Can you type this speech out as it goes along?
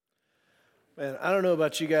And I don't know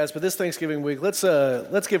about you guys, but this Thanksgiving week, let's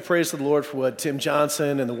give praise to the Lord for what Tim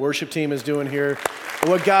Johnson and the worship team is doing here,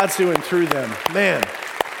 and what God's doing through them. Man,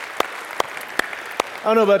 I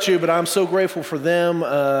don't know about you, but I'm so grateful for them.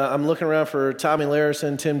 I'm looking around for Tommy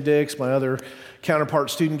Larison, Tim Dix, my other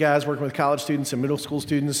counterpart student guys working with college students and middle school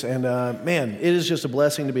students. And man, it is just a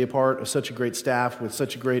blessing to be a part of such a great staff with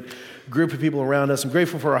such a great group of people around us. I'm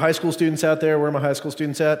grateful for our high school students out there. Where are my high school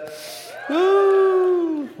students at? Woo!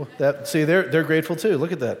 See, they're grateful too.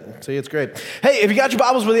 Look at that. See, it's great. Hey, if you got your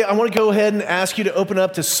Bibles with you, I want to go ahead and ask you to open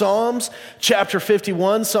up to Psalms chapter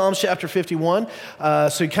 51. Psalms chapter 51.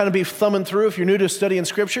 So you kind of be thumbing through. If you're new to studying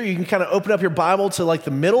Scripture, you can kind of open up your Bible to like the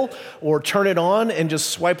middle or turn it on and just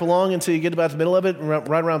swipe along until you get about the middle of it.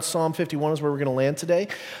 Right around Psalm 51 is where we're going to land today.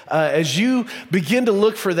 As you begin to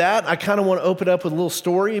look for that, I kind of want to open up with a little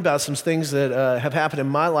story about some things that have happened in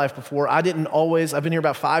my life before. I've been here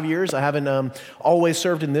about 5 years. I haven't always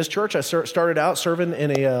served in this church. I started out serving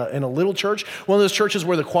in a little church, one of those churches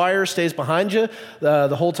where the choir stays behind you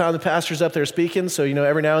the whole time the pastor's up there speaking. So,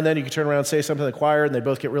 every now and then you can turn around and say something to the choir and they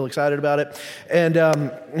both get real excited about it. And,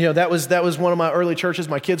 that was one of my early churches.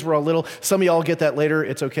 My kids were all little. Some of y'all get that later.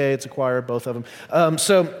 It's okay. It's a choir, both of them.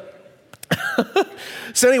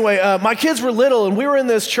 So anyway, my kids were little, and we were in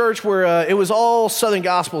this church where it was all Southern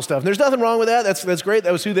gospel stuff. And there's nothing wrong with that. That's great.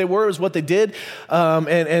 That was who they were. It was what they did.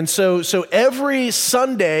 So every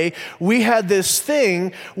Sunday we had this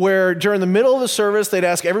thing where during the middle of the service they'd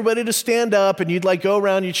ask everybody to stand up, and you'd go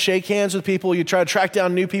around, you'd shake hands with people, you'd try to track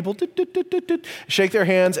down new people, shake their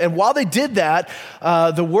hands. And while they did that,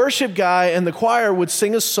 the worship guy and the choir would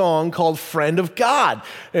sing a song called "Friend of God."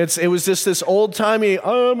 It was just this old timey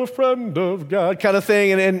 "I'm a friend of God" kind of thing.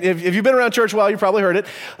 And if you've been around church a while, you've probably heard it.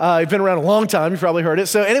 You've been around a long time, you've probably heard it.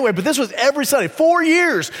 So anyway, but this was every Sunday, 4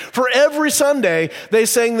 years. For every Sunday, they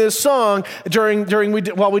sang this song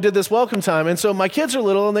while we did this welcome time. And so my kids are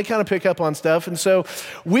little, and they kind of pick up on stuff. And so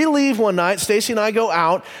we leave one night. Stacy and I go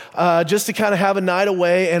out just to kind of have a night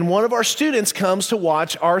away. And one of our students comes to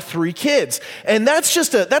watch our 3 kids. And that's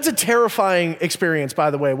a terrifying experience, by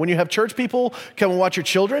the way, when you have church people come and watch your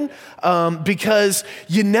children, because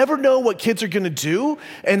you never know what kids are going to do.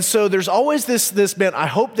 And so there's always this, man, I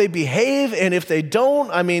hope they behave. And if they don't,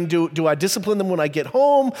 do I discipline them when I get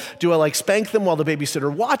home? Do I spank them while the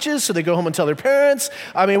babysitter watches so they go home and tell their parents?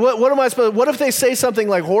 What am I supposed, what if they say something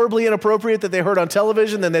horribly inappropriate that they heard on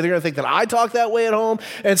television? Then they're going to think that I talk that way at home.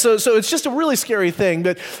 And so it's just a really scary thing.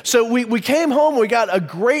 But so we came home, we got a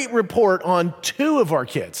great report on 2 of our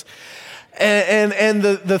kids. And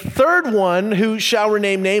the third one, who shall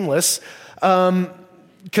remain nameless,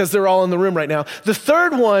 because they're all in the room right now. The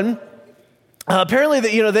third one, apparently,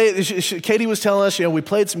 Katie was telling us, we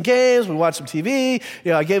played some games, we watched some TV,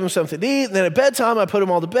 I gave them something to eat, and then at bedtime, I put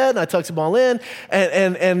them all to bed, and I tucked them all in,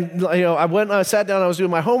 and I went and I sat down, I was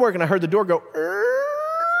doing my homework, and I heard the door go,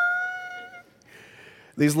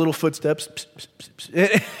 these little footsteps, pss, pss,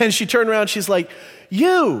 pss, and she turned around, she's like,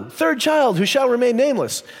 "You, third child, who shall remain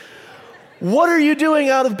nameless, what are you doing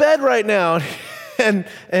out of bed right now?" And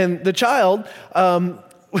the child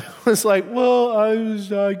was like, "Well,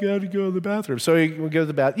 I got to go to the bathroom." So he would go to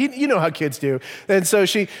the bathroom. You know how kids do. And so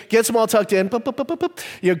she gets them all tucked in,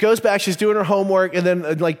 goes back, she's doing her homework, and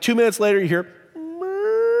then 2 minutes later you hear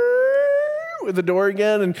with the door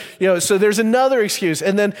again. And, so there's another excuse.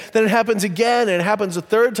 And then it happens again, and it happens a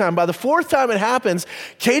third time. By the 4th time it happens,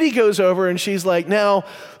 Katie goes over and she's like, "Now,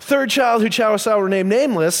 third child who shall remain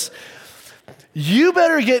nameless, you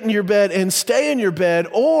better get in your bed and stay in your bed,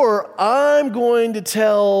 or I'm going to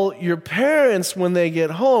tell your parents when they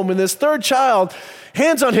get home." And this third child,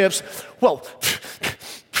 hands on hips,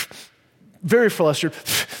 very flustered,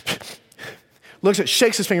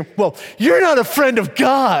 shakes his finger, "Well, you're not a friend of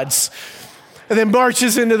God's," and then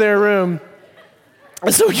marches into their room.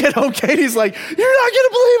 And so we get home, Katie's like, "You're not going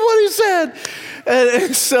to believe what he said."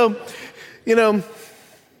 And so,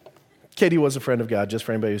 Katie was a friend of God, just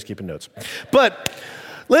for anybody who's keeping notes. But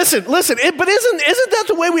listen, but isn't that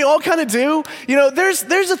the way we all kind of do?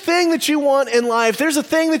 There's a thing that you want in life. There's a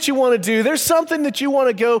thing that you want to do. There's something that you want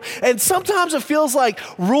to go. And sometimes it feels like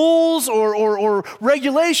rules or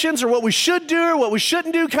regulations or what we should do or what we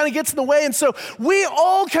shouldn't do kind of gets in the way. And so we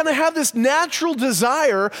all kind of have this natural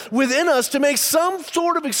desire within us to make some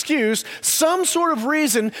sort of excuse, some sort of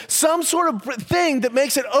reason, some sort of thing that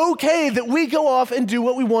makes it okay that we go off and do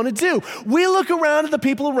what we want to do. We look around at the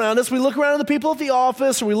people around us. We look around at the people at the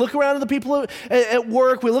office house and we look around at the people at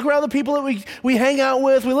work, we look around at the people that we hang out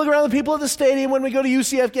with, we look around at the people at the stadium when we go to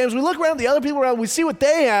UCF games, we look around at the other people around, we see what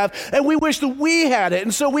they have, and we wish that we had it.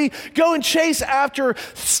 And so we go and chase after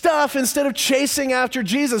stuff instead of chasing after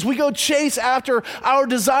Jesus. We go chase after our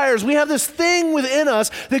desires. We have this thing within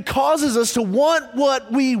us that causes us to want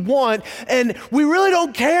what we want, and we really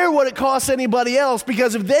don't care what it costs anybody else,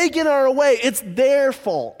 because if they get in our way, it's their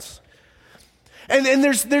fault. And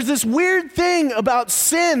there's this weird thing about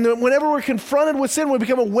sin, that whenever we're confronted with sin, we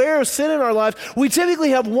become aware of sin in our life, we typically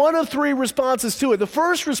have one of three responses to it. The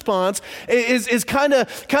first response is kind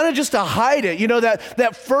of just to hide it. You know,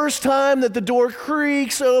 that first time that the door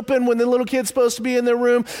creaks open when the little kid's supposed to be in their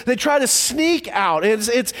room, they try to sneak out.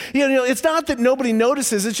 It's not that nobody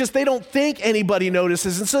notices, it's just they don't think anybody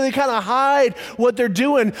notices. And so they kind of hide what they're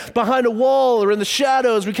doing behind a wall or in the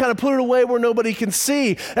shadows. We kind of put it away where nobody can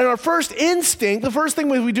see. And our first instinct, the first thing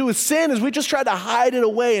we do with sin is we just try to hide it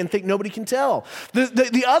away and think nobody can tell.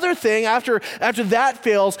 The other thing after that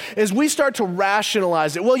fails is we start to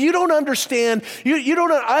rationalize it. Well, you don't understand. You don't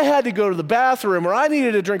know, I had to go to the bathroom, or I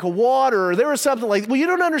needed a drink of water, or there was something like, well, you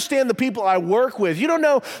don't understand the people I work with. You don't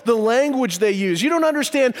know the language they use. You don't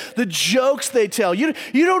understand the jokes they tell. You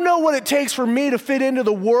don't know what it takes for me to fit into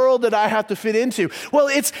the world that I have to fit into. Well,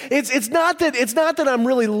 it's not that I'm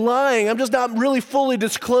really lying. I'm just not really fully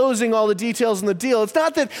disclosing all the details in the deal. It's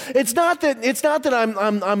not that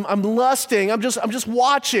I'm lusting. I'm just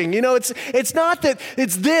watching. You know, it's not that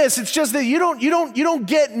it's this. It's just that you don't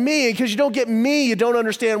get me, because you don't get me, you don't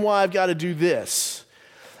understand why I've got to do this.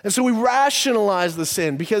 And so we rationalize the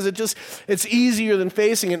sin because it's easier than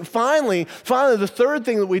facing it. And finally, the third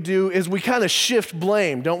thing that we do is we kind of shift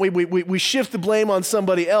blame, don't we? We shift the blame on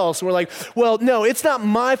somebody else. And we're like, well, no, it's not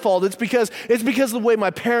my fault. It's because of the way my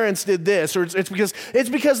parents did this, or it's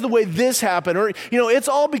because of the way this happened, or it's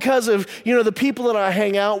all because of the people that I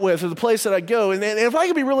hang out with or the place that I go. And if I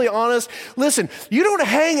can be really honest, listen, you don't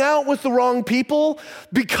hang out with the wrong people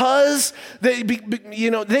because they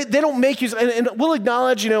don't make you. And we'll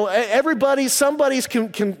acknowledge. Somebody's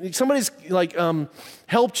like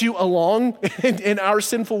helped you along in our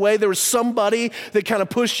sinful way. There was somebody that kind of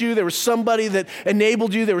pushed you. There was somebody that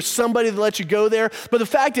enabled you. There was somebody that let you go there. But the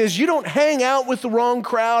fact is, you don't hang out with the wrong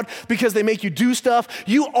crowd because they make you do stuff.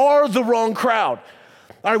 You are the wrong crowd.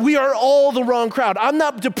 All right, we are all the wrong crowd. I'm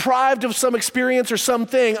not deprived of some experience or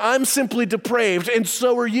something. I'm simply depraved, and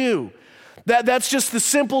so are you. That's just the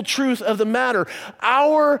simple truth of the matter.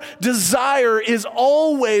 Our desire is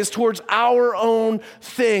always towards our own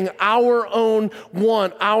thing, our own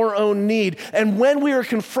want, our own need. And when we are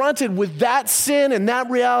confronted with that sin and that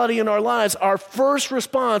reality in our lives, our first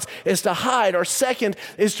response is to hide. Our second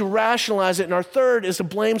is to rationalize it. And our third is to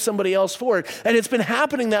blame somebody else for it. And it's been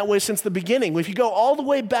happening that way since the beginning. If you go all the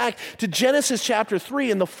way back to Genesis chapter 3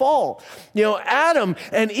 in the fall, Adam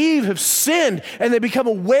and Eve have sinned, and they become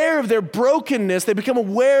aware of their brokenness, they become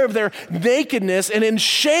aware of their nakedness, and in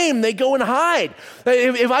shame they go and hide.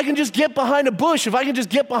 If I can just get behind a bush, if I can just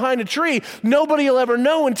get behind a tree, nobody will ever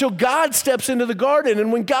know until God steps into the garden.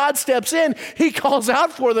 And when God steps in, he calls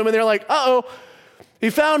out for them, and they're like, uh-oh, he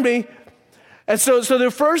found me. And so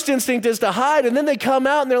their first instinct is to hide, and then they come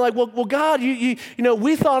out and they're like, well, God,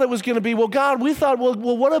 we thought it was going to be, well, God, we thought, well,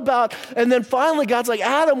 what about, and then finally God's like,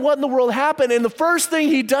 Adam, what in the world happened? And the first thing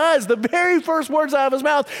he does, the very first words out of his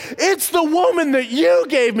mouth, it's the woman that you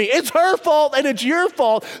gave me. It's her fault, and it's your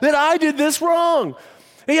fault that I did this wrong.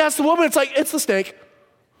 And he asks the woman, it's like, it's the snake.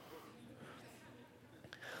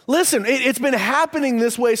 Listen, it's been happening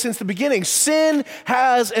this way since the beginning. Sin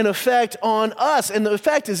has an effect on us, and the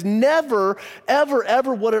effect is never, ever,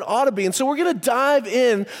 ever what it ought to be. And so we're going to dive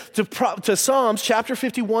in to Psalms chapter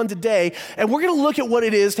 51 today, and we're going to look at what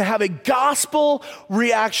it is to have a gospel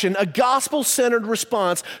reaction, a gospel-centered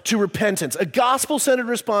response to repentance, a gospel-centered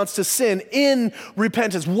response to sin in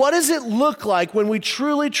repentance. What does it look like when we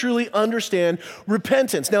truly, truly understand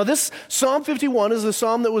repentance? Now, this Psalm 51 is a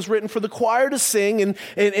psalm that was written for the choir to sing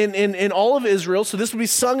in all of Israel, so this would be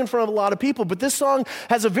sung in front of a lot of people, but this song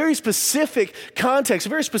has a very specific context, a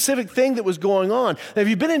very specific thing that was going on. Now, if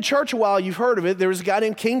you've been in church a while, you've heard of it. There was a guy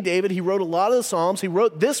named King David. He wrote a lot of the Psalms. He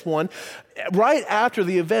wrote this one right after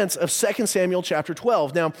the events of 2 Samuel chapter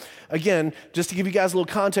 12. Now, again, just to give you guys a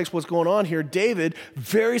little context what's going on here, David,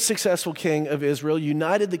 very successful king of Israel,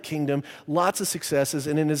 united the kingdom, lots of successes,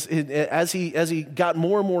 and as he got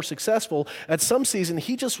more and more successful, at some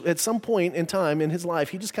point in time in his life,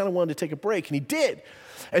 he just kind of wanted to take a break, and he did.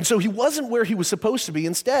 And so he wasn't where he was supposed to be.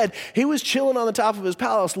 Instead, he was chilling on the top of his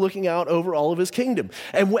palace looking out over all of his kingdom.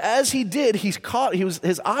 And as he did, his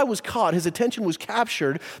eye was caught, his attention was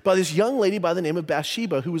captured by this young lady lady by the name of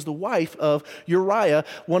Bathsheba, who was the wife of Uriah,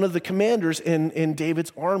 one of the commanders in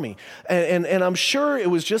David's army. And I'm sure it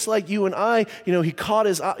was just like you and I.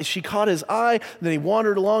 She caught his eye, then he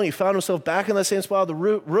wandered along, he found himself back in that same spot on the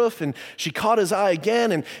roof, and she caught his eye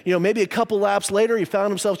again, and maybe a couple laps later, he found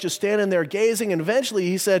himself just standing there gazing, and eventually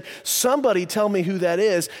he said, somebody tell me who that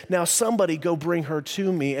is. Now somebody go bring her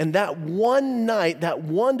to me. And that one night, that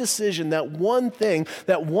one decision, that one thing,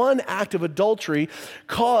 that one act of adultery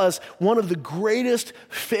caused one of the greatest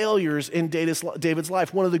failures in David's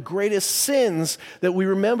life, one of the greatest sins that we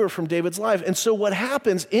remember from David's life. And so what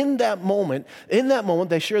happens in that moment,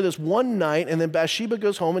 they share this one night, and then Bathsheba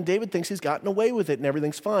goes home, and David thinks he's gotten away with it, and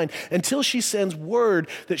everything's fine, until she sends word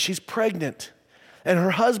that she's pregnant, and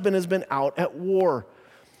her husband has been out at war.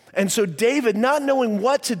 And so David, not knowing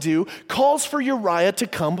what to do, calls for Uriah to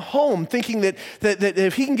come home, thinking that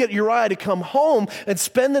if he can get Uriah to come home and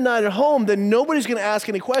spend the night at home, then nobody's going to ask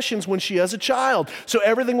any questions when she has a child. So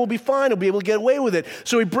everything will be fine. He'll be able to get away with it.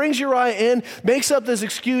 So he brings Uriah in, makes up this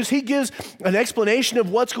excuse. He gives an explanation of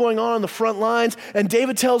what's going on the front lines, and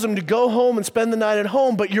David tells him to go home and spend the night at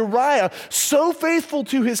home. But Uriah, so faithful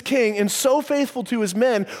to his king and so faithful to his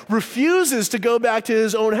men, refuses to go back to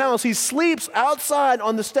his own house. He sleeps outside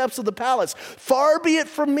on the steps of the palace. Far be it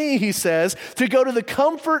from me, he says, to go to the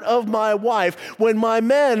comfort of my wife when my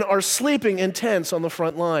men are sleeping in tents on the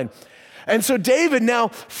front line. And so David, now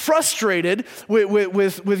frustrated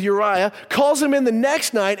with Uriah, calls him in the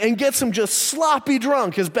next night and gets him just sloppy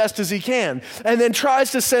drunk as best as he can, and then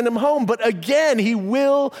tries to send him home. But again, he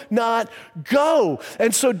will not go.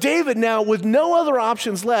 And so David, now with no other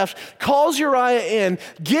options left, calls Uriah in,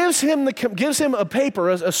 gives him a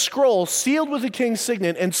paper, a scroll sealed with the king's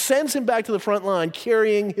signet, and sends him back to the front line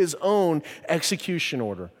carrying his own execution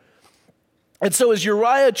order. And so as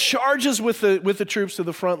Uriah charges with the troops to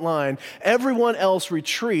the front line, everyone else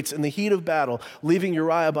retreats in the heat of battle, leaving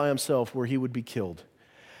Uriah by himself where he would be killed.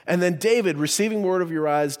 And then David, receiving word of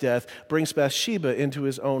Uriah's death, brings Bathsheba into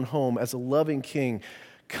his own home as a loving king,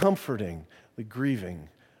 comforting the grieving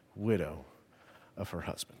widow of her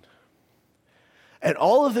husband. And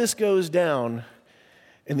all of this goes down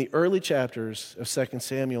in the early chapters of 2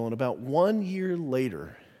 Samuel, and about 1 year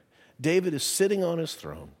later, David is sitting on his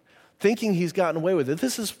throne, thinking he's gotten away with it.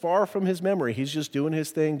 This is far from his memory. He's just doing his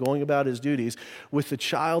thing, going about his duties with the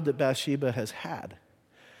child that Bathsheba has had.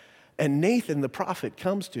 And Nathan, the prophet,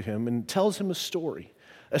 comes to him and tells him a story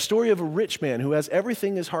of a rich man who has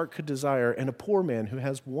everything his heart could desire, and a poor man who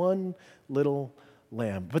has one little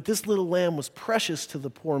lamb. But this little lamb was precious to the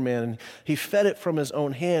poor man, and he fed it from his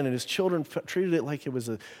own hand, and his children treated it like it was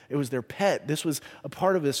their pet. This was a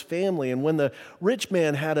part of his family. And when the rich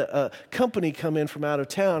man had a company come in from out of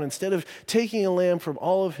town, instead of taking a lamb from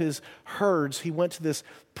all of his herds, he went to this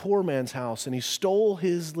poor man's house, and he stole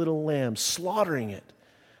his little lamb, slaughtering it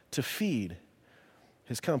to feed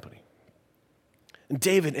his company. And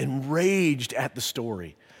David, enraged at the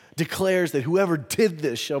story, declares that whoever did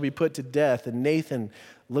this shall be put to death. And Nathan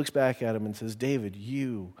looks back at him and says, David,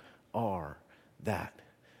 you are that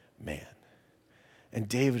man. And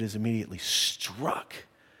David is immediately struck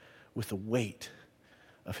with the weight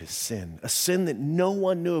of his sin, a sin that no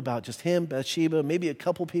one knew about, just him, Bathsheba, maybe a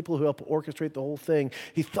couple people who helped orchestrate the whole thing.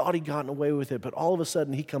 He thought he'd gotten away with it, but all of a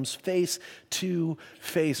sudden he comes face to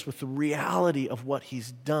face with the reality of what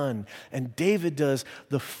he's done. And David does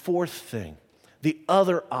the fourth thing, the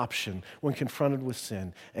other option when confronted with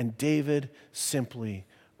sin, and David simply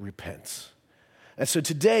repents. And so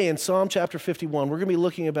today in Psalm chapter 51, we're going to be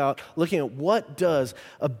looking at what does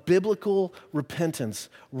a biblical repentance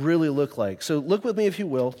really look like. So look with me, if you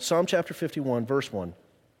will, Psalm chapter 51, verse 1.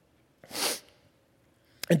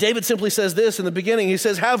 And David simply says this in the beginning. He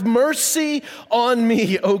says, "Have mercy on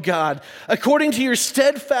me, O God. According to your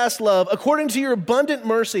steadfast love, according to your abundant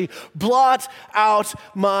mercy, blot out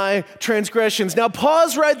my transgressions." Now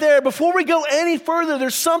pause right there. Before we go any further,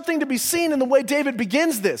 there's something to be seen in the way David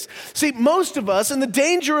begins this. See, most of us, and the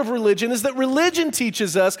danger of religion is that religion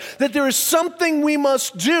teaches us that there is something we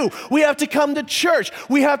must do. We have to come to church.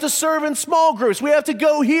 We have to serve in small groups. We have to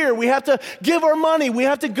go here. We have to give our money. We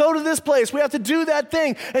have to go to this place. We have to do that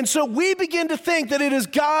thing. And so we begin to think that it is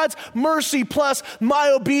God's mercy plus my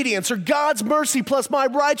obedience, or God's mercy plus my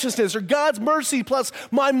righteousness, or God's mercy plus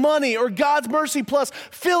my money, or God's mercy plus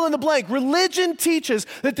fill in the blank. Religion teaches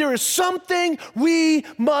that there is something we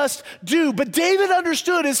must do. But David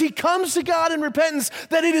understood as he comes to God in repentance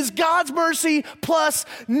that it is God's mercy plus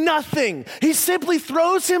nothing. He simply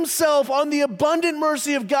throws himself on the abundant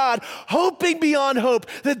mercy of God, hoping beyond hope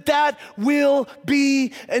that that will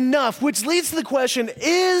be enough, which leads to the question,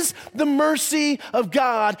 is the mercy of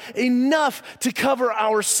God enough to cover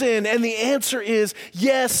our sin? And the answer is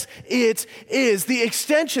yes, it is. The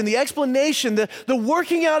extension, the explanation, the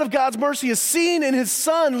working out of God's mercy is seen in his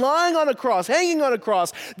Son lying on a cross, hanging on a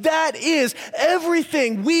cross. That is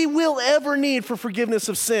everything we will ever need for forgiveness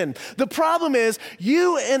of sin. The problem is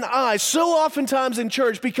you and I so oftentimes in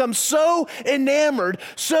church become so enamored,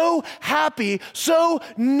 so happy, so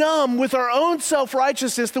numb with our own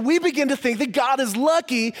self-righteousness that we begin to think that God is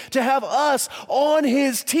lucky to have us on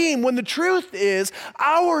his team, when the truth is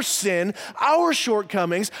our sin, our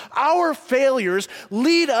shortcomings, our failures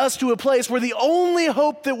lead us to a place where the only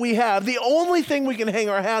hope that we have, the only thing we can hang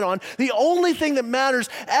our hat on, the only thing that matters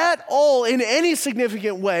at all in any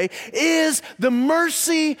significant way is the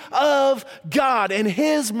mercy of God and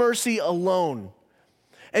his mercy alone.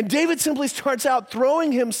 And David simply starts out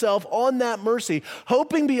throwing himself on that mercy,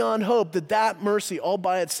 hoping beyond hope that that mercy all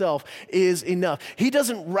by itself is enough. He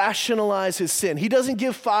doesn't rationalize his sin. He doesn't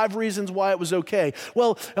give 5 reasons why it was okay.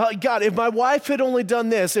 Well, God, if my wife had only done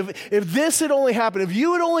this, if this had only happened, if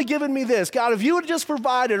you had only given me this, God, if you had just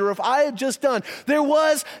provided, or if I had just done, there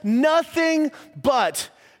was nothing but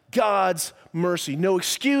God's mercy. No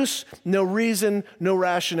excuse, no reason, no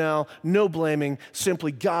rationale, no blaming,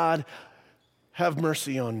 simply God, have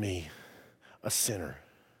mercy on me, a sinner.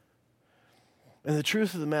 And the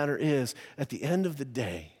truth of the matter is, at the end of the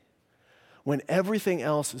day, when everything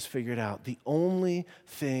else is figured out, the only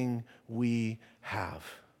thing we have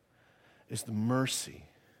is the mercy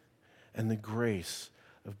and the grace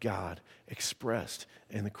of God expressed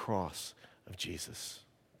in the cross of Jesus.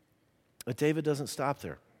 But David doesn't stop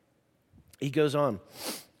there. He goes on.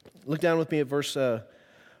 Look down with me at verse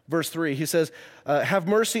 3. He says, have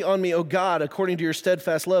mercy on me, O God, according to your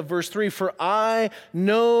steadfast love. Verse 3, for I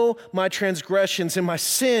know my transgressions and my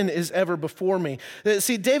sin is ever before me.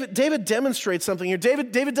 See, David demonstrates something here.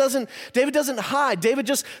 David doesn't hide. David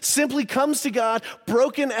just simply comes to God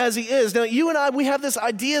broken as he is. Now, you and I, we have this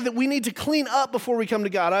idea that we need to clean up before we come to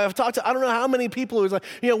God. I've talked to, I don't know how many people who's like,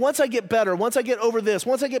 once I get better, once I get over this,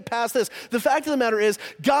 once I get past this. The fact of the matter is,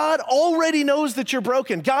 God already knows that you're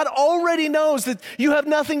broken. God already knows that you have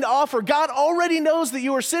nothing to offer. God already knows that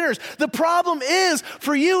you are sinners. The problem is,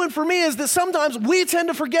 for you and for me, is that sometimes we tend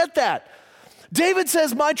to forget that. David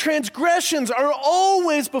says, my transgressions are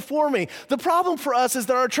always before me. The problem for us is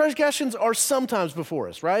that our transgressions are sometimes before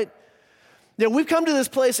us, right? We've come to this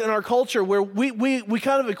place in our culture where we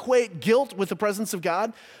kind of equate guilt with the presence of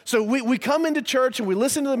God. So we come into church and we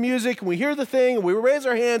listen to the music and we hear the thing and we raise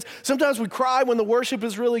our hands. Sometimes we cry when the worship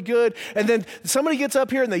is really good. And then somebody gets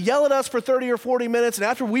up here and they yell at us for 30 or 40 minutes. And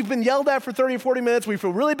after we've been yelled at for 30 or 40 minutes, we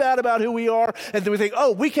feel really bad about who we are. And then we think,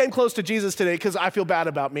 oh, we came close to Jesus today because I feel bad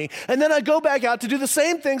about me. And then I go back out to do the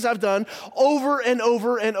same things I've done over and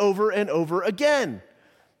over and over and over again.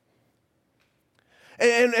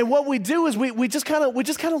 And what we do is we just kind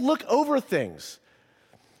of look over things.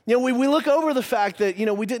 We look over the fact that,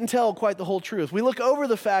 we didn't tell quite the whole truth. We look over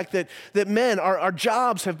the fact that men, our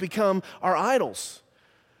jobs have become our idols.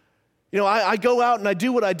 I go out and I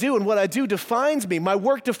do what I do, and what I do defines me. My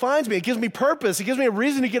work defines me. It gives me purpose. It gives me a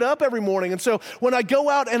reason to get up every morning. And so when I go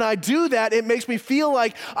out and I do that, it makes me feel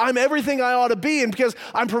like I'm everything I ought to be. And because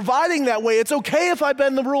I'm providing that way, it's okay if I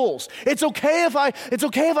bend the rules. It's okay if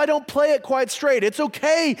I don't play it quite straight. It's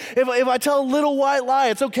okay if I tell a little white lie.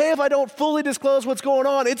 It's okay if I don't fully disclose what's going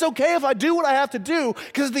on. It's okay if I do what I have to do,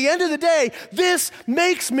 because at the end of the day, this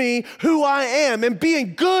makes me who I am. And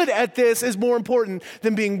being good at this is more important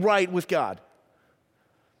than being right with God.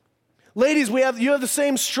 Ladies, you have the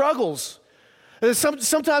same struggles.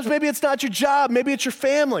 Sometimes maybe it's not your job, maybe it's your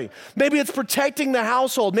family, maybe it's protecting the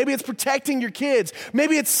household, maybe it's protecting your kids,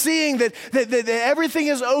 maybe it's seeing that everything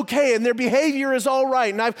is okay and their behavior is all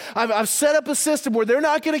right, and I've set up a system where they're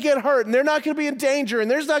not going to get hurt and they're not going to be in danger and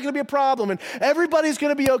there's not going to be a problem and everybody's going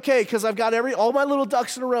to be okay because I've got all my little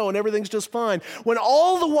ducks in a row and everything's just fine. When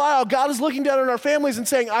all the while God is looking down on our families and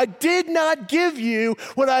saying, I did not give you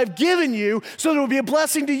what I've given you so that it would be a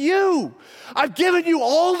blessing to you. I've given you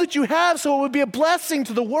all that you have so it would be a blessing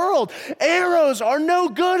to the world. Arrows are no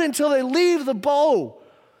good until they leave the bow.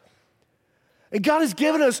 And God has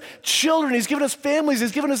given us children. He's given us families.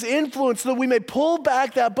 He's given us influence so that we may pull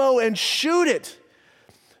back that bow and shoot it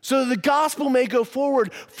so that the gospel may go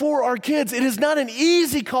forward for our kids. It is not an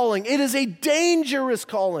easy calling. It is a dangerous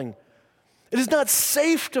calling. It is not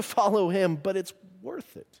safe to follow him, but it's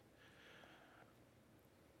worth it.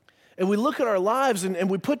 And we look at our lives and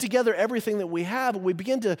we put together everything that we have, and we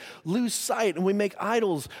begin to lose sight, and we make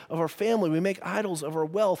idols of our family. We make idols of our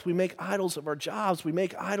wealth. We make idols of our jobs. We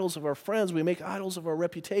make idols of our friends. We make idols of our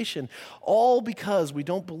reputation, all because we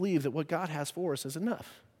don't believe that what God has for us is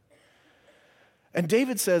enough. And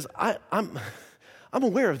David says, I'm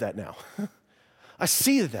aware of that now. I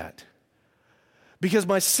see that. Because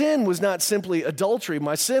my sin was not simply adultery.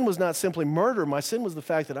 My sin was not simply murder. My sin was the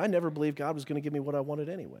fact that I never believed God was going to give me what I wanted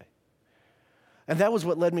anyway. And that was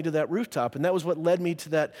what led me to that rooftop, and that was what led me to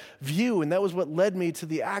that view, and that was what led me to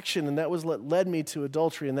the action, and that was what led me to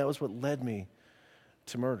adultery, and that was what led me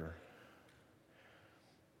to murder.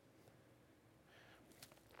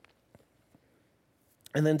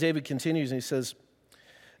 And then David continues, and he says,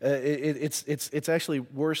 it's actually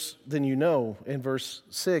worse than you know. In verse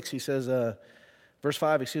 6, he says, verse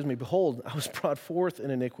 5, behold, I was brought forth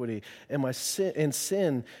in iniquity, and in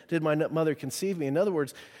sin did my mother conceive me. In other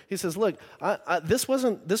words, he says, look, this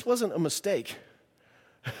wasn't a mistake.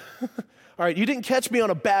 All right, you didn't catch me on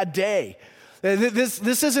a bad day. This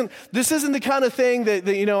isn't the kind of thing that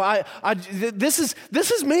you know. This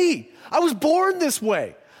is me. I was born this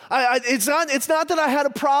way. It's not that I had a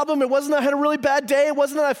problem. It wasn't that I had a really bad day. It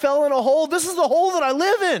wasn't that I fell in a hole. This is the hole that I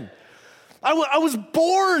live in. I was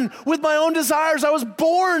born with my own desires. I was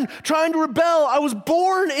born trying to rebel. I was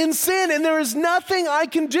born in sin, and there is nothing I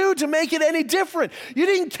can do to make it any different. You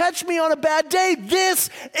didn't catch me on a bad day. This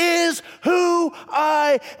is who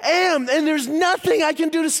I am, and there's nothing I can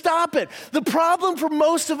do to stop it. The problem for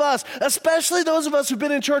most of us, especially those of us who've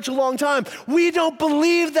been in church a long time, we don't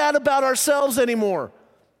believe that about ourselves anymore.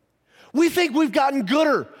 We think we've gotten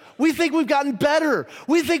gooder. We think we've gotten better.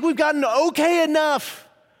 We think we've gotten okay enough.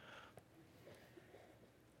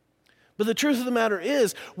 But the truth of the matter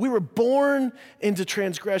is, we were born into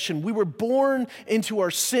transgression. We were born into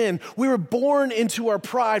our sin. We were born into our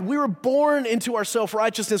pride. We were born into our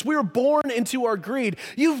self-righteousness. We were born into our greed.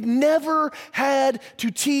 You've never had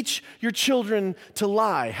to teach your children to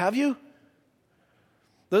lie, have you?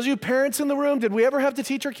 Those of you parents in the room, did we ever have to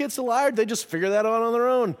teach our kids to lie, or did they just figure that out on their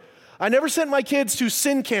own? I never sent my kids to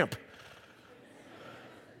sin camp.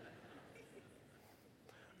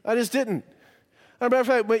 I just didn't. As a matter of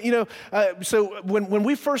fact, but, you know, so when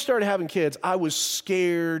we first started having kids, I was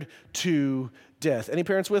scared to death. Any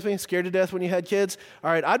parents with me? Scared to death when you had kids?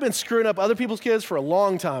 All right, I'd been screwing up other people's kids for a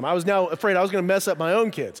long time. I was now afraid I was going to mess up my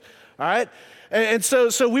own kids. All right? And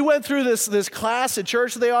so we went through this class at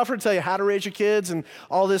church that they offered to tell you how to raise your kids and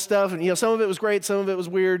all this stuff. And, you know, some of it was great, some of it was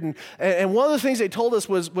weird. And one of the things they told us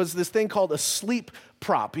was this thing called a sleep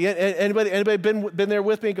prop. Anybody been there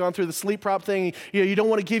with me, gone through the sleep prop thing? You know, you don't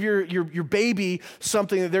want to give your baby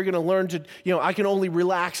something that they're going to learn to, you know, I can only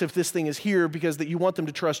relax if this thing is here, because that you want them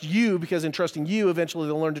to trust you, because in trusting you, eventually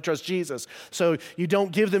they'll learn to trust Jesus. So you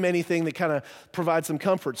don't give them anything that kind of provides them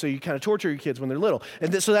comfort. So you kind of torture your kids when they're little.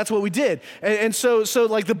 And so that's what we did. And so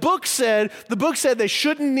like the book said they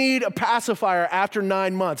shouldn't need a pacifier after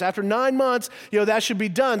 9 months. After 9 months, you know, that should be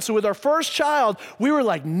done. So with our first child, we were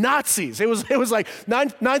like Nazis. It was like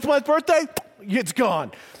ninth month birthday, it's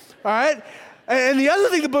gone. All right? And the other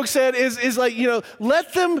thing the book said is like, you know,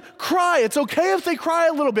 let them cry. It's okay if they cry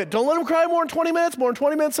a little bit. Don't let them cry more than 20 minutes. More than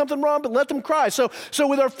 20 minutes, something wrong, but let them cry. So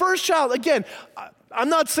with our first child, again, I'm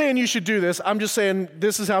not saying you should do this. I'm just saying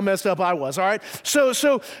this is how messed up I was, all right?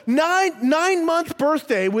 So 9 month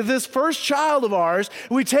birthday with this first child of ours,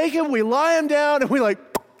 we take him, we lie him down, and we like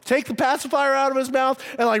take the pacifier out of his mouth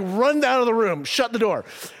and like run down to the room, shut the door.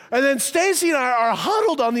 And then Stacy and I are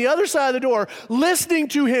huddled on the other side of the door, listening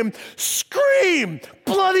to him scream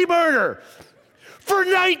bloody murder for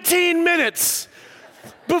 19 minutes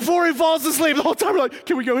before he falls asleep. The whole time we're like,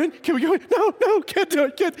 can we go in? Can we go in? No, can't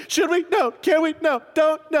do it. Should we? No. Can we? No,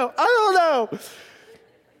 don't, no. I don't know.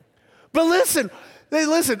 But listen,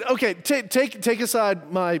 okay, take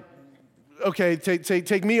aside my, okay,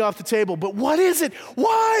 take me off the table, but what is it?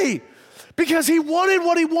 Why? Because he wanted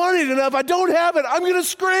what he wanted, and if I don't have it, I'm going to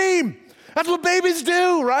scream. That's what babies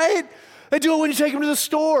do, right? They do it when you take them to the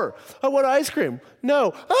store. I want ice cream.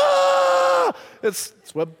 No. Ah! It's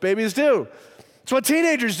what babies do. It's what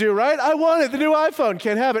teenagers do, right? I want it, the new iPhone,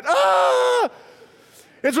 can't have it. Ah!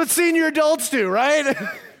 It's what senior adults do, right?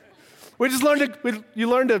 We just learn to, you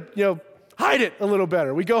learn to, you know, hide it a little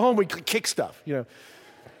better. We go home, we kick stuff, you know.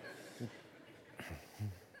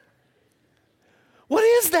 What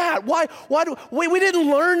is that? Why we didn't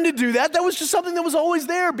learn to do that. That was just something that was always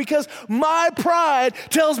there, because my pride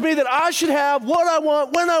tells me that I should have what I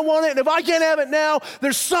want when I want it, and if I can't have it now,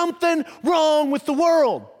 there's something wrong with the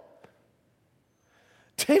world.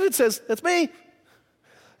 David says, that's me.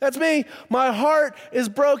 That's me. My heart is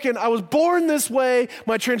broken. I was born this way.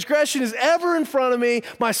 My transgression is ever in front of me.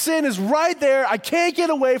 My sin is right there. I can't get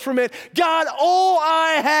away from it. God, all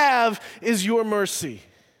I have is your mercy.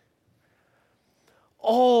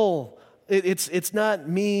 It's not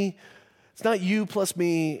me. It's not you plus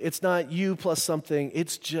me. It's not you plus something.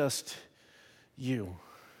 It's just you.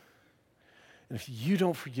 And if you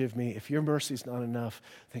don't forgive me, if your mercy is not enough,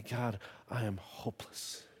 then God, I am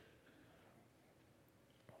hopeless.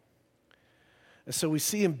 And so we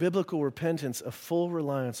see in biblical repentance a full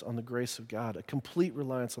reliance on the grace of God, a complete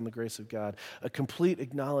reliance on the grace of God, a complete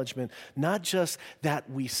acknowledgement, not just that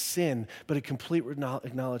we sin, but a complete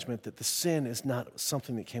acknowledgement that the sin is not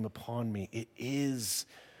something that came upon me. It is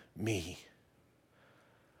me.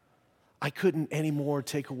 I couldn't anymore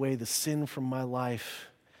take away the sin from my life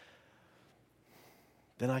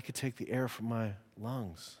than I could take the air from my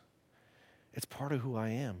lungs. It's part of who I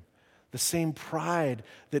am. The same pride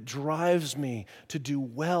that drives me to do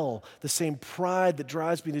well, the same pride that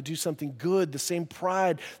drives me to do something good, the same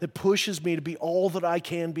pride that pushes me to be all that I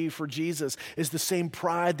can be for Jesus is the same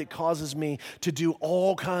pride that causes me to do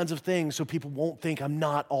all kinds of things so people won't think I'm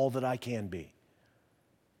not all that I can be.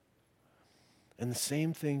 And the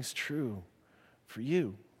same thing's true for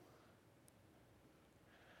you.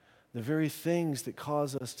 The very things that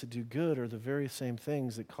cause us to do good are the very same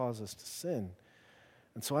things that cause us to sin.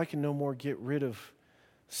 And so I can no more get rid of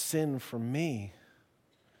sin from me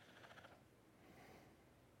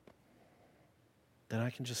than I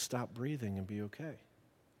can just stop breathing and be okay.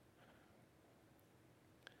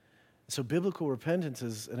 So biblical repentance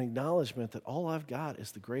is an acknowledgement that all I've got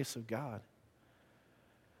is the grace of God,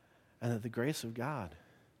 and that the grace of God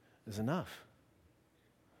is enough.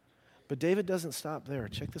 But David doesn't stop there.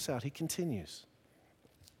 Check this out. He continues.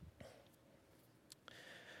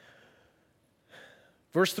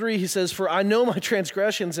 Verse 3, he says, "For I know my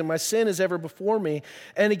transgressions, and my sin is ever before me.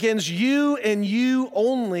 And against you and you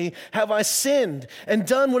only have I sinned and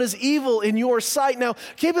done what is evil in your sight." Now,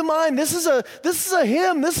 keep in mind, this is a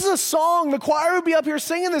hymn. This is a song. The choir would be up here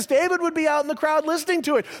singing this. David would be out in the crowd listening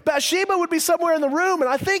to it. Bathsheba would be somewhere in the room. And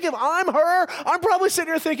I think if I'm her, I'm probably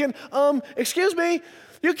sitting here thinking, excuse me,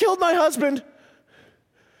 you killed my husband.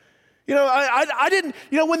 You know, I didn't,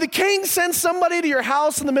 when the king sends somebody to your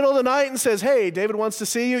house in the middle of the night and says, "Hey, David wants to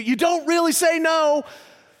see you," you don't really say no.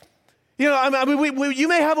 You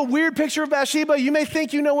may have a weird picture of Bathsheba. You may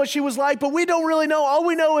think you know what she was like, but we don't really know. All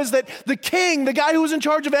we know is that the king, the guy who was in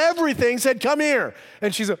charge of everything, said, "Come here."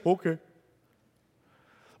 And she said, "Okay."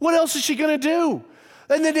 What else is she going to do?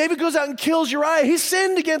 And then David goes out and kills Uriah. He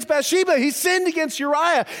sinned against Bathsheba. He sinned against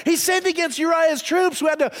Uriah. He sinned against Uriah's troops who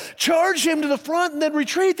had to charge him to the front and then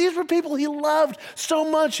retreat. These were people he loved so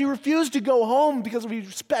much he refused to go home because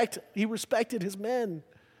he respected his men.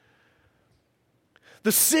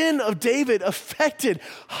 The sin of David affected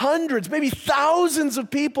hundreds, maybe thousands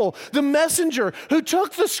of people. The messenger who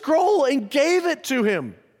took the scroll and gave it to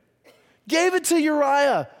him, gave it to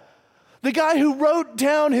Uriah. The guy who wrote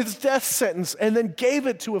down his death sentence and then gave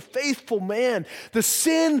it to a faithful man. The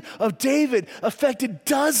sin of David affected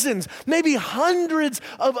dozens, maybe hundreds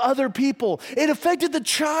of other people. It affected the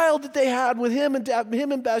child that they had with him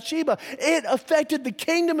and Bathsheba. It affected the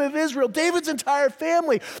kingdom of Israel, David's entire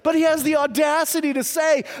family. But he has the audacity to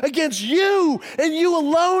say, "Against you and you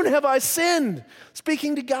alone have I sinned,"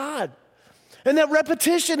 speaking to God. And that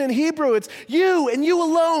repetition in Hebrew, it's you and you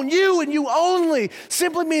alone, you and you only,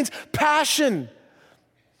 simply means passion.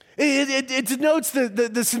 It denotes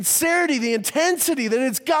the sincerity, the intensity, that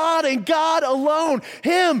it's God and God alone.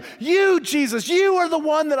 Him, you, Jesus, you are the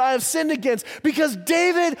one that I have sinned against. Because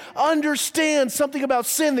David understands something about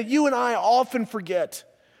sin that you and I often forget.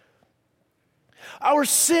 Our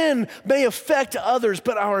sin may affect others,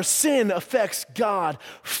 but our sin affects God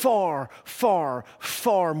far, far,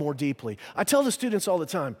 far more deeply. I tell the students all the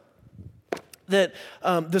time that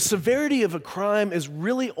the severity of a crime is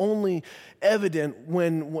really only evident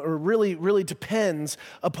or really depends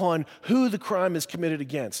upon who the crime is committed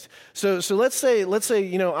against. So let's say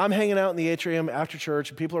I'm hanging out in the atrium after church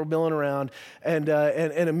and people are milling around and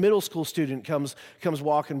a middle school student comes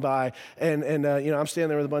walking by and I'm standing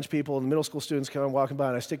there with a bunch of people and the middle school students come walking by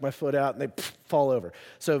and I stick my foot out and they fall over.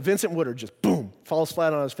 So Vincent Woodard just boom falls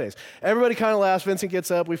flat on his face. Everybody kind of laughs. Vincent gets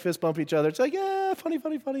up. We fist bump each other. It's like, yeah, funny,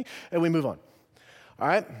 and we move on. All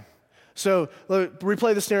right? So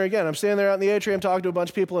replay the scenario again. I'm standing there out in the atrium talking to a bunch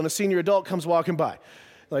of people and a senior adult comes walking by.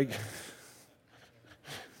 Like,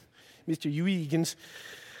 Mr. Egan's.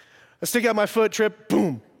 I stick out my foot, trip,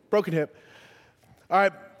 boom, broken hip. All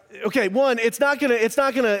right, Okay, one, it's not gonna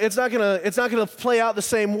play out the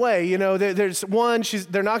same way. You know, there's one,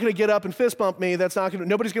 they're not gonna get up and fist bump me.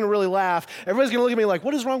 Nobody's gonna really laugh. Everybody's gonna look at me like,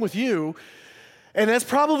 what is wrong with you? And that's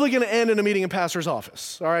probably gonna end in a meeting in pastor's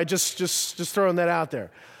office. All right, just throwing that out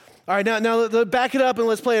there. All right, now back it up and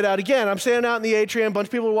let's play it out again. I'm standing out in the atrium, a bunch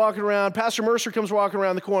of people are walking around. Pastor Mercer comes walking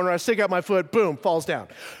around the corner. I stick out my foot, boom, falls down.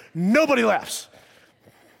 Nobody laughs.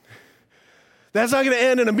 That's not going to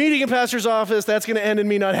end in a meeting in pastor's office. That's going to end in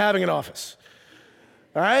me not having an office.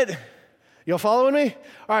 All right? Y'all following me?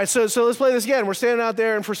 All right, so let's play this again. We're standing out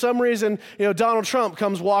there, and for some reason, Donald Trump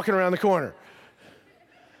comes walking around the corner.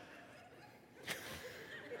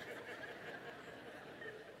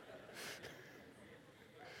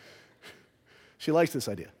 She likes this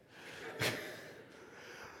idea.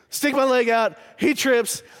 Stick my leg out, he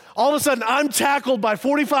trips. All of a sudden, I'm tackled by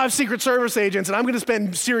 45 Secret Service agents, and I'm going to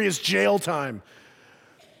spend serious jail time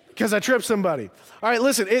because I tripped somebody. All right,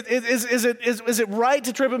 listen, is it right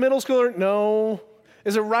to trip a middle schooler? No.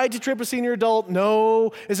 Is it right to trip a senior adult?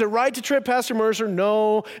 No. Is it right to trip Pastor Mercer?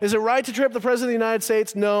 No. Is it right to trip the President of the United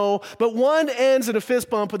States? No. But one ends in a fist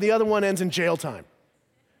bump, and the other one ends in jail time.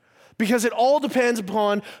 Because it all depends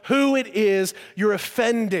upon who it is you're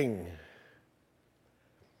offending.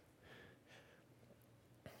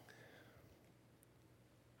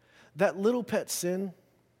 That little pet sin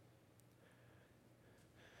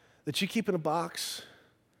that you keep in a box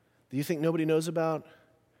that you think nobody knows about,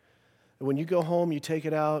 and when you go home, you take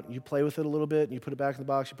it out, you play with it a little bit, and you put it back in the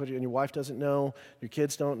box, and your wife doesn't know, your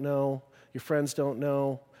kids don't know, your friends don't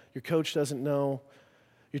know, your coach doesn't know,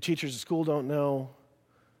 your teachers at school don't know,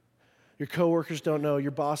 your coworkers don't know,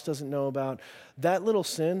 your boss doesn't know about. That little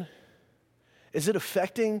sin, is it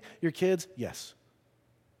affecting your kids? Yes.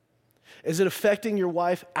 Is it affecting your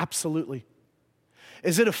wife? Absolutely.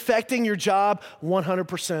 Is it affecting your job?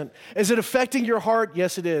 100%. Is it affecting your heart?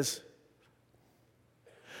 Yes, it is.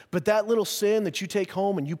 But that little sin that you take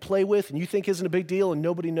home and you play with and you think isn't a big deal and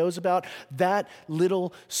nobody knows about, that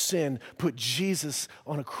little sin put Jesus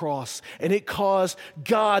on a cross. And it caused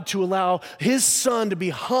God to allow his son to be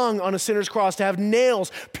hung on a sinner's cross, to have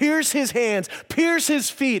nails pierce his hands, pierce his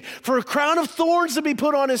feet, for a crown of thorns to be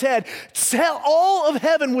put on his head. All of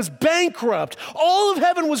heaven was bankrupt. All of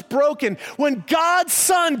heaven was broken when God's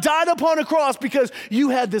son died upon a cross because you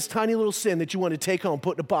had this tiny little sin that you wanted to take home,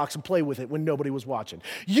 put in a box, and play with it when nobody was watching.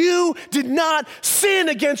 You did not sin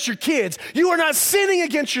against your kids. You are not sinning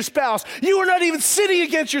against your spouse. You are not even sinning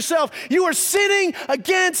against yourself. You are sinning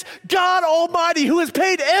against God Almighty, who has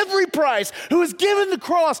paid every price, who has given the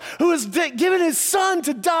cross, who has given his son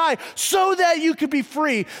to die so that you could be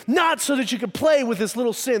free, not so that you could play with this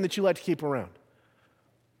little sin that you like to keep around.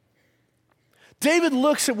 David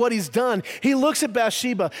looks at what he's done. He looks at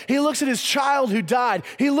Bathsheba. He looks at his child who died.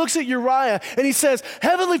 He looks at Uriah and he says,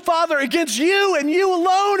 Heavenly Father, against you and you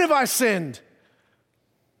alone have I sinned.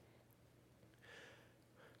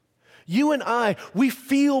 You and I, we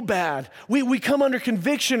feel bad. We come under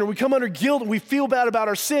conviction or we come under guilt and we feel bad about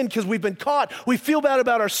our sin because we've been caught. We feel bad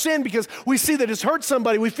about our sin because we see that it's hurt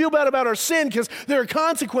somebody. We feel bad about our sin because there are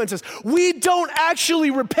consequences. We don't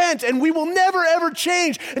actually repent, and we will never ever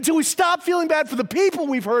change until we stop feeling bad for the people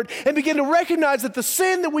we've hurt and begin to recognize that the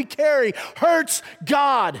sin that we carry hurts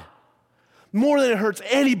God more than it hurts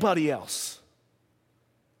anybody else.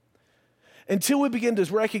 Until we begin to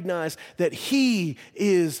recognize that he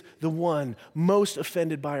is the one most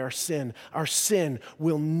offended by our sin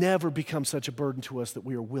will never become such a burden to us that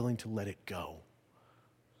we are willing to let it go.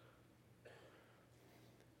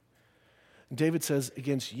 David says,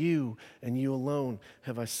 against you and you alone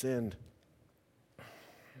have I sinned.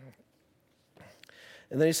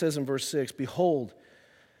 And then he says in verse 6, Behold,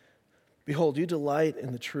 you delight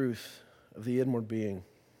in the truth of the inward being,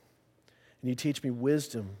 and you teach me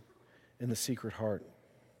wisdom in the secret heart.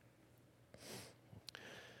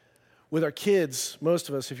 With our kids, most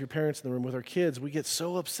of us, if you're parents in the room, with our kids, we get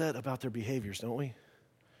so upset about their behaviors, don't we?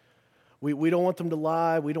 We don't want them to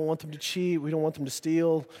lie. We don't want them to cheat. We don't want them to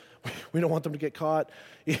steal. We don't want them to get caught.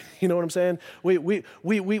 You know what I'm saying? We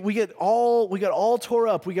get all tore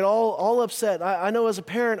up. We get all upset. I know as a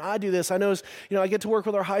parent, I do this. I know as, I get to work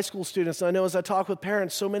with our high school students. And I know as I talk with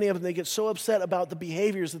parents, so many of them, they get so upset about the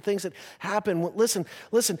behaviors, the things that happen. Well, listen,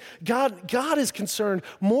 God is concerned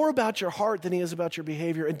more about your heart than he is about your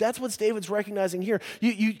behavior. And that's what David's recognizing here.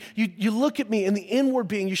 You look at me in the inward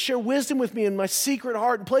being. You share wisdom with me in my secret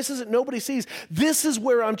heart in places that nobody sees. This is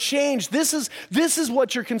where I'm changed. This is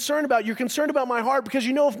what you're concerned concerned about. You're concerned about my heart because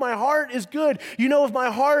you know if my heart is good, you know if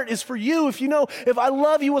my heart is for you, if you know if I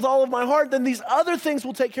love you with all of my heart, then these other things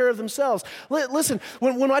will take care of themselves. Listen,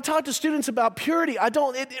 when I talk to students about purity,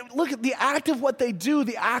 look at the act of what they do,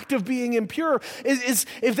 the act of being impure, is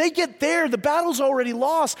if they get there, the battle's already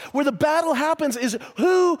lost. Where the battle happens is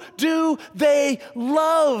who do they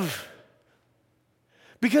love?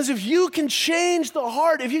 Because if you can change the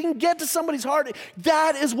heart, if you can get to somebody's heart,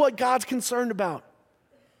 that is what God's concerned about.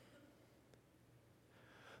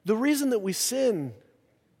 The reason that we sin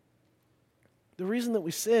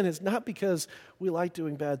is not because we like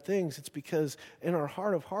doing bad things. It's because in our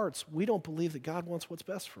heart of hearts, we don't believe that God wants what's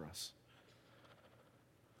best for us.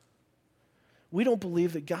 We don't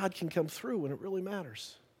believe that God can come through when it really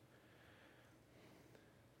matters.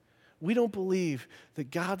 We don't believe that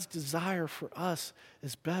God's desire for us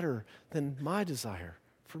is better than my desire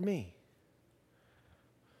for me.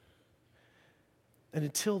 And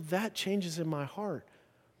until that changes in my heart,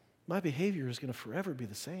 my behavior is going to forever be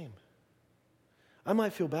the same. I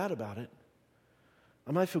might feel bad about it.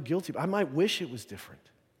 I might feel guilty. I might wish it was different.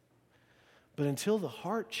 But until the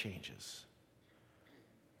heart changes,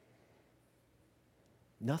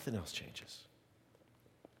 nothing else changes.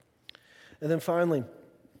 And then finally,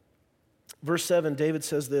 verse 7, David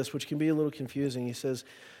says this, which can be a little confusing. He says,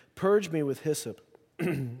 "Purge me with hyssop,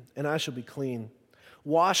 and I shall be clean.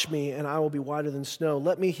 Wash me, and I will be whiter than snow.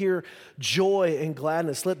 Let me hear joy and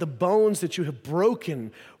gladness. Let the bones that you have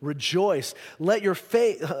broken rejoice. Let your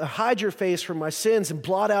hide your face from my sins and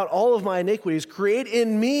blot out all of my iniquities. Create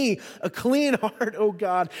in me a clean heart, O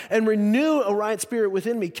God, and renew a right spirit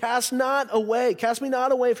within me. Cast me not away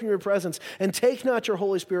from your presence, and take not your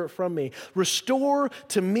Holy Spirit from me. Restore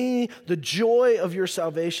to me the joy of your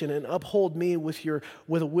salvation, and uphold me with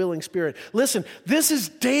a willing spirit." Listen, this is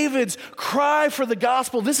David's cry for the gospel.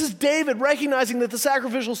 This is David recognizing that the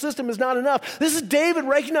sacrificial system is not enough. This is David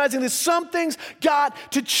recognizing that something's got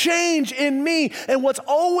to change in me, and what's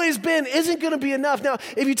always been isn't going to be enough. Now,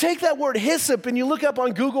 if you take that word hyssop and you look up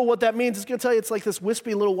on Google what that means, it's going to tell you it's like this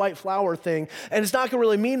wispy little white flower thing, and it's not going to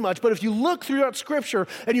really mean much. But if you look throughout Scripture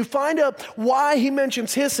and you find out why he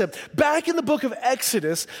mentions hyssop, back in the book of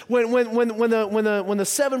Exodus, when the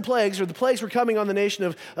 7 plagues, or the plagues were coming on the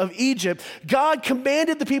nation of Egypt, God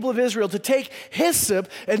commanded the people of Israel to take hyssop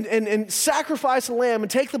and sacrifice a lamb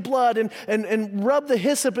and take the blood and rub the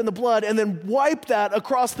hyssop in the blood and then wipe that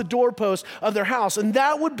across the doorpost of their house. And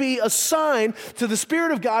that would be a sign to the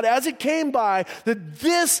Spirit of God as it came by that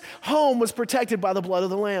this home was protected by the blood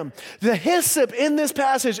of the lamb. The hyssop in this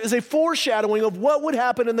passage is a foreshadowing of what would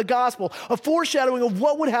happen in the gospel, a foreshadowing of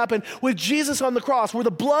what would happen with Jesus on the cross, where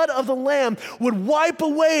the blood of the lamb would wipe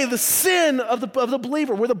away the sin of the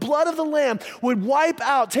believer, where the blood of the lamb would wipe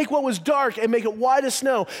out, take what was dark and make it white as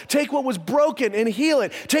snow. Take what was broken and heal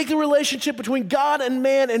it. Take the relationship between God and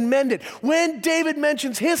man and mend it. When David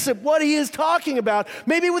mentions hyssop, what he is talking about,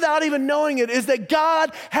 maybe without even knowing it, is that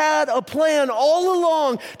God had a plan all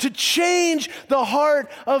along to change the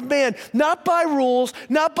heart of man. Not by rules,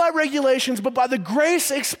 not by regulations, but by the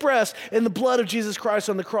grace expressed in the blood of Jesus Christ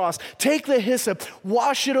on the cross. Take the hyssop,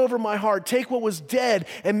 wash it over my heart. Take what was dead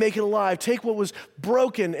and make it alive. Take what was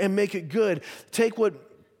broken and make it good. Take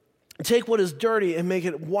what is dirty and make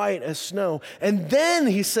it white as snow. And then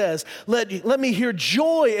he says, let me hear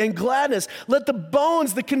joy and gladness. Let the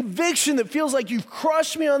bones, the conviction that feels like you've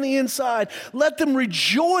crushed me on the inside, let them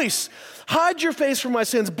rejoice. Hide your face from my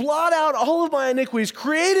sins. Blot out all of my iniquities.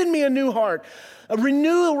 Create in me a new heart.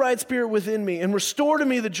 Renew a right spirit within me, and restore to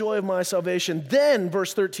me the joy of my salvation. Then,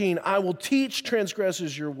 verse 13, I will teach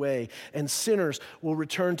transgressors your way, and sinners will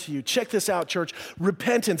return to you. Check this out, church.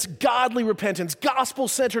 Repentance, godly repentance,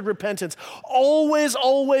 gospel-centered repentance always,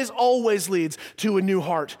 always, always leads to a new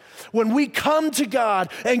heart. When we come to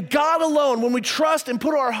God and God alone, when we trust and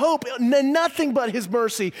put our hope in nothing but His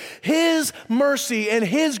mercy and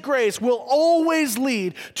His grace will always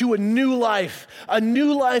lead to a new life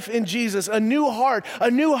in Jesus, a new heart, a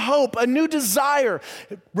new hope, a new desire.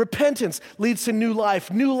 Repentance leads to new life.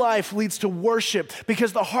 New life leads to worship,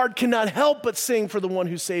 because the heart cannot help but sing for the one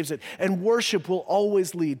who saves it. And worship will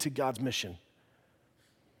always lead to God's mission.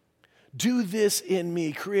 Do this in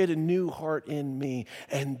me, create a new heart in me,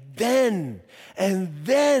 and then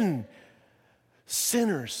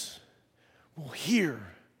sinners will hear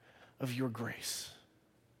of your grace.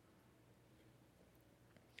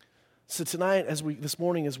 So tonight, this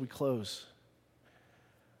morning as we close,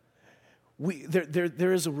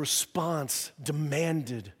 there is a response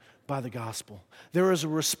demanded by the gospel. There is a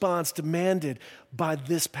response demanded by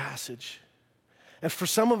this passage. And for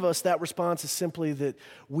some of us, that response is simply that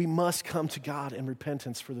we must come to God in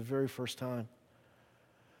repentance for the very first time.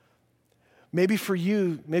 Maybe for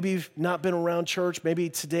you, maybe you've not been around church. Maybe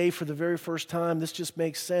today for the very first time, this just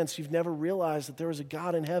makes sense. You've never realized that there is a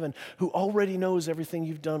God in heaven who already knows everything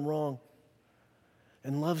you've done wrong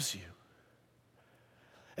and loves you.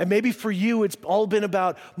 And maybe for you, it's all been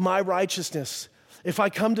about my righteousness. If I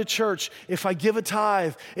come to church, if I give a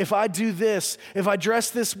tithe, if I do this, if I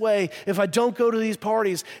dress this way, if I don't go to these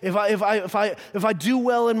parties, if I do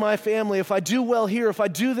well in my family, if I do well here, if I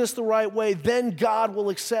do this the right way, then God will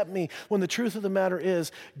accept me. When the truth of the matter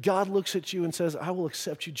is, God looks at you and says, I will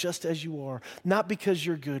accept you just as you are, not because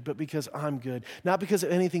you're good, but because I'm good, not because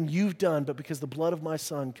of anything you've done, but because the blood of my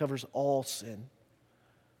Son covers all sin.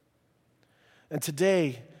 And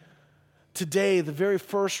today, the very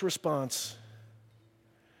first response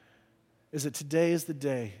is that today is the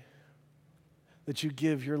day that you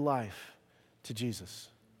give your life to Jesus.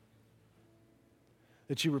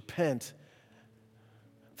 That you repent,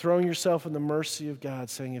 throwing yourself in the mercy of God,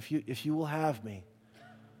 saying, if you will have me,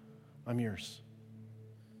 I'm yours.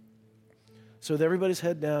 So with everybody's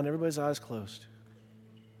head down, everybody's eyes closed.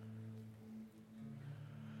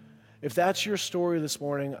 If that's your story this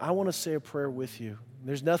morning, I want to say a prayer with you.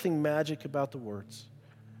 There's nothing magic about the words.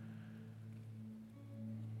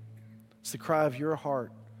 It's the cry of your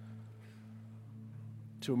heart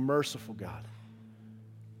to a merciful God.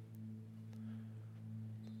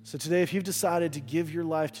 So today, if you've decided to give your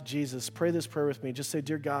life to Jesus, pray this prayer with me. Just say,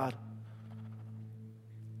 Dear God,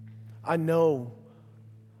 I know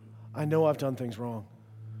I've done things wrong.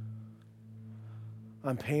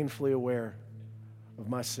 I'm painfully aware of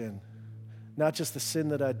my sin. Not just the sin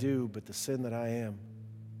that I do, but the sin that I am.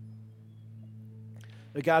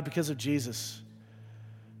 But God, because of Jesus,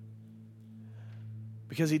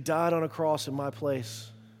 because he died on a cross in my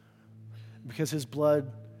place, because his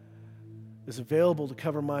blood is available to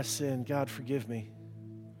cover my sin, God, forgive me.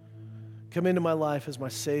 Come into my life as my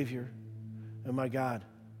Savior and my God.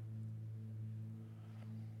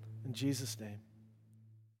 In Jesus' name.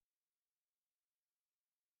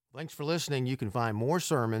 Thanks for listening. You can find more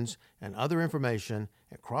sermons and other information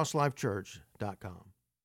at crosslifechurch.com.